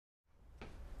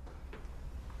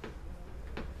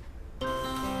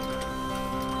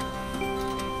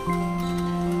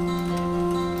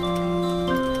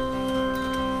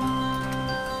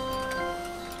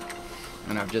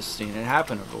I've just seen it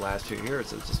happen over the last few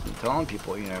years. I've just been telling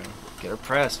people, you know, get a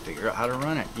press, figure out how to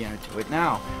run it, you know, do it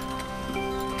now.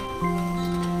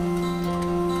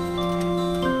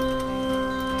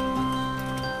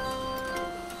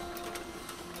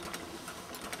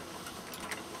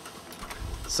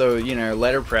 So, you know,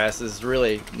 letterpress is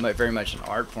really very much an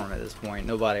art form at this point.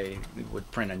 Nobody would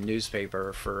print a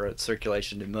newspaper for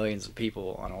circulation to millions of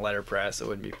people on a letterpress. It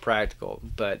wouldn't be practical,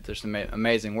 but there's some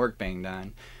amazing work being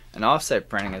done. And offset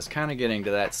printing is kind of getting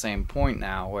to that same point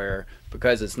now where,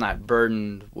 because it's not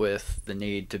burdened with the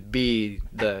need to be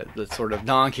the sort of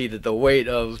donkey that the weight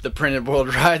of the printed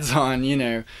world rides on, you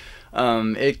know,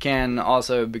 it can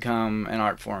also become an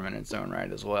art form in its own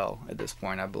right as well at this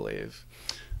point, I believe.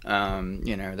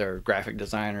 You know, there are graphic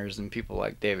designers and people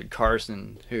like David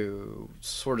Carson who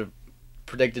sort of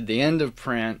predicted the end of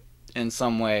print in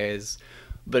some ways,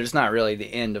 but it's not really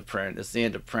the end of print. It's the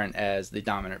end of print as the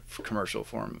dominant commercial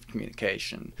form of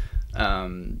communication.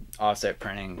 Offset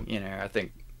printing, you know, I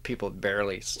think people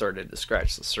barely started to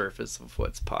scratch the surface of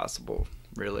what's possible,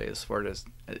 really, as far as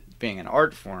being an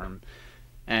art form.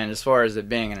 And as far as it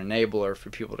being an enabler for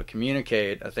people to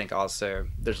communicate, I think also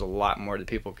there's a lot more that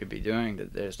people could be doing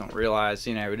that they just don't realize.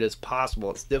 You know, it is possible.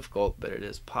 It's difficult, but it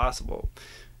is possible.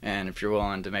 And if you're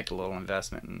willing to make a little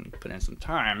investment and put in some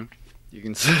time, you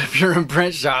can set up your own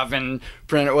print shop and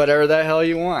print it whatever the hell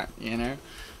you want, you know?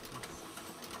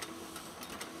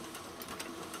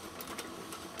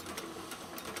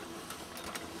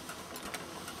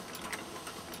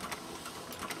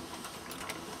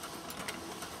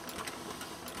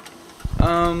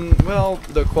 Well,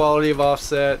 the quality of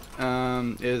offset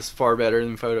is far better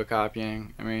than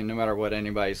photocopying. I mean, no matter what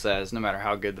anybody says, no matter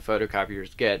how good the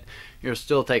photocopiers get, you're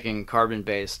still taking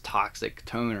carbon-based toxic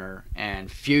toner and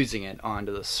fusing it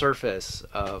onto the surface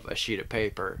of a sheet of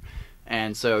paper.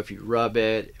 And so if you rub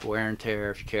it, wear and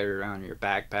tear, if you carry it around in your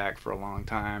backpack for a long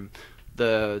time,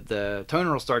 the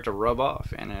toner will start to rub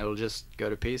off and it'll just go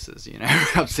to pieces, you know.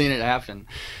 I've seen it happen.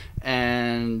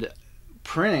 And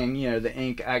printing, you know, the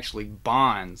ink actually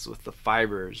bonds with the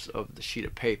fibers of the sheet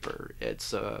of paper.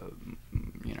 It's a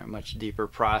you know, much deeper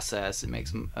process. It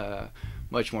makes a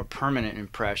much more permanent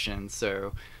impression.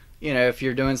 So, you know, if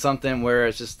you're doing something where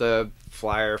it's just a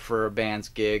flyer for a band's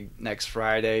gig next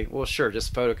Friday, well, sure,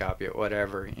 just photocopy it,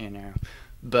 whatever, you know.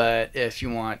 But if you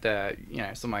want you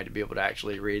know, somebody to be able to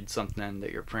actually read something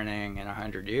that you're printing in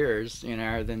 100 years, you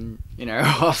know, then, you know,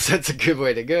 offset's a good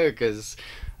way to go, because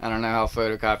I don't know how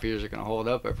photocopiers are going to hold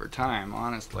up over time,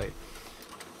 honestly.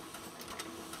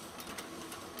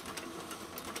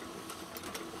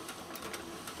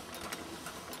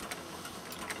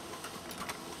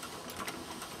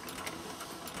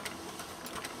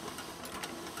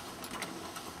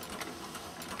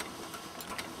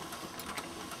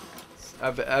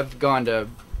 I've gone to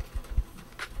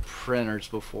printers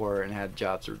before and had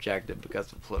jobs rejected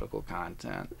because of political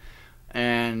content,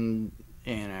 and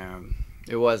you know,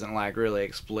 it wasn't like really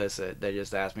explicit. They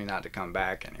just asked me not to come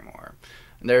back anymore.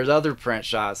 And there's other print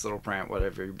shops that'll print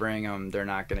whatever you bring them. They're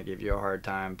not going to give you a hard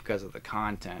time because of the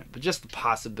content, but just the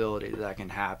possibility that can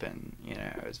happen, you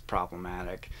know, is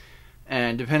problematic.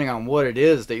 And depending on what it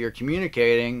is that you're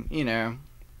communicating, you know,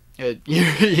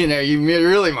 you know, you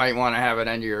really might want to have it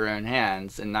under your own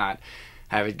hands and not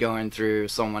have it going through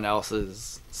someone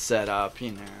else's setup,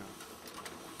 you know.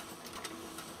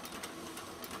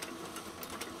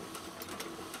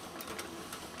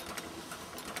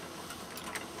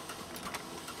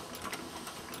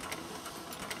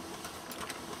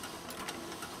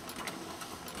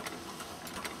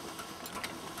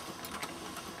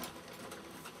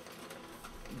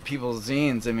 People's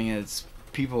zines, I mean, it's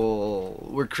people,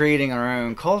 we're creating our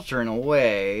own culture in a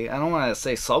way. I don't want to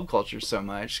say subculture so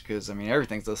much, because I mean,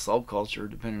 everything's a subculture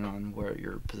depending on where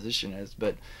your position is,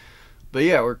 but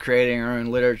yeah, we're creating our own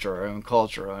literature, our own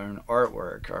culture, our own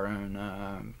artwork, our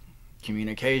own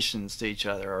communications to each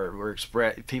other, or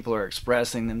people are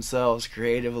expressing themselves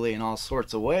creatively in all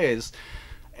sorts of ways.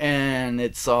 And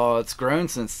it's grown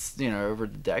since, you know, over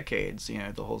the decades, you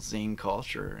know, the whole zine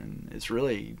culture, and it's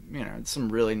really, you know, it's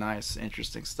some really nice,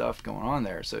 interesting stuff going on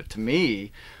there. So to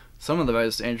me, some of the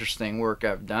most interesting work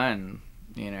I've done,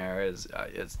 you know, is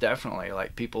it's definitely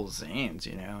like people's zines,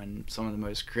 you know, and some of the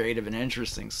most creative and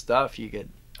interesting stuff. You get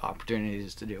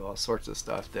opportunities to do all sorts of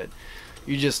stuff that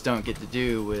you just don't get to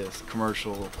do with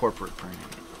commercial corporate printing.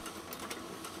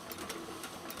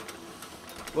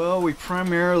 Well, we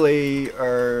primarily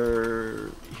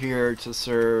are here to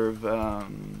serve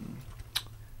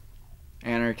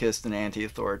anarchist and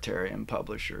anti-authoritarian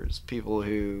publishers, people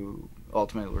who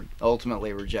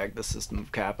ultimately reject the system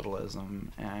of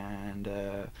capitalism and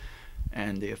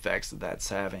the effects that that's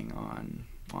having on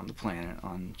on the planet,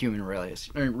 on human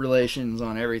relations,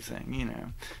 on everything, you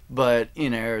know. But, you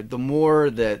know, the more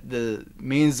that the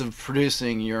means of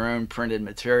producing your own printed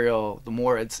material, the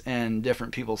more it's in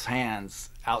different people's hands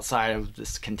outside of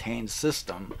this contained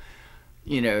system,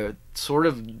 you know, sort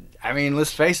of, I mean,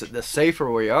 let's face it, the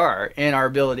safer we are in our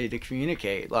ability to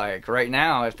communicate. Like, right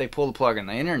now, if they pull the plug on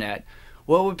the internet,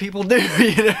 what would people do,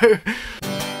 you know?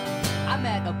 I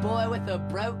met a boy with a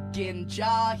broken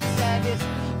jaw. He said his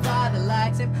father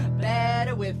likes him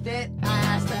better with it. I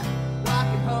asked him,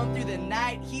 walking home through the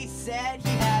night, he said he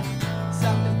had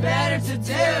something better to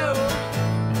do.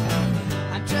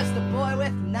 I'm just a boy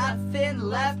with nothing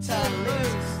left to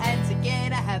lose, and to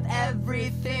gain I have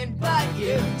everything but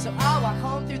you. So I'll walk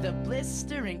home through the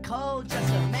blistering cold just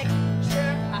to make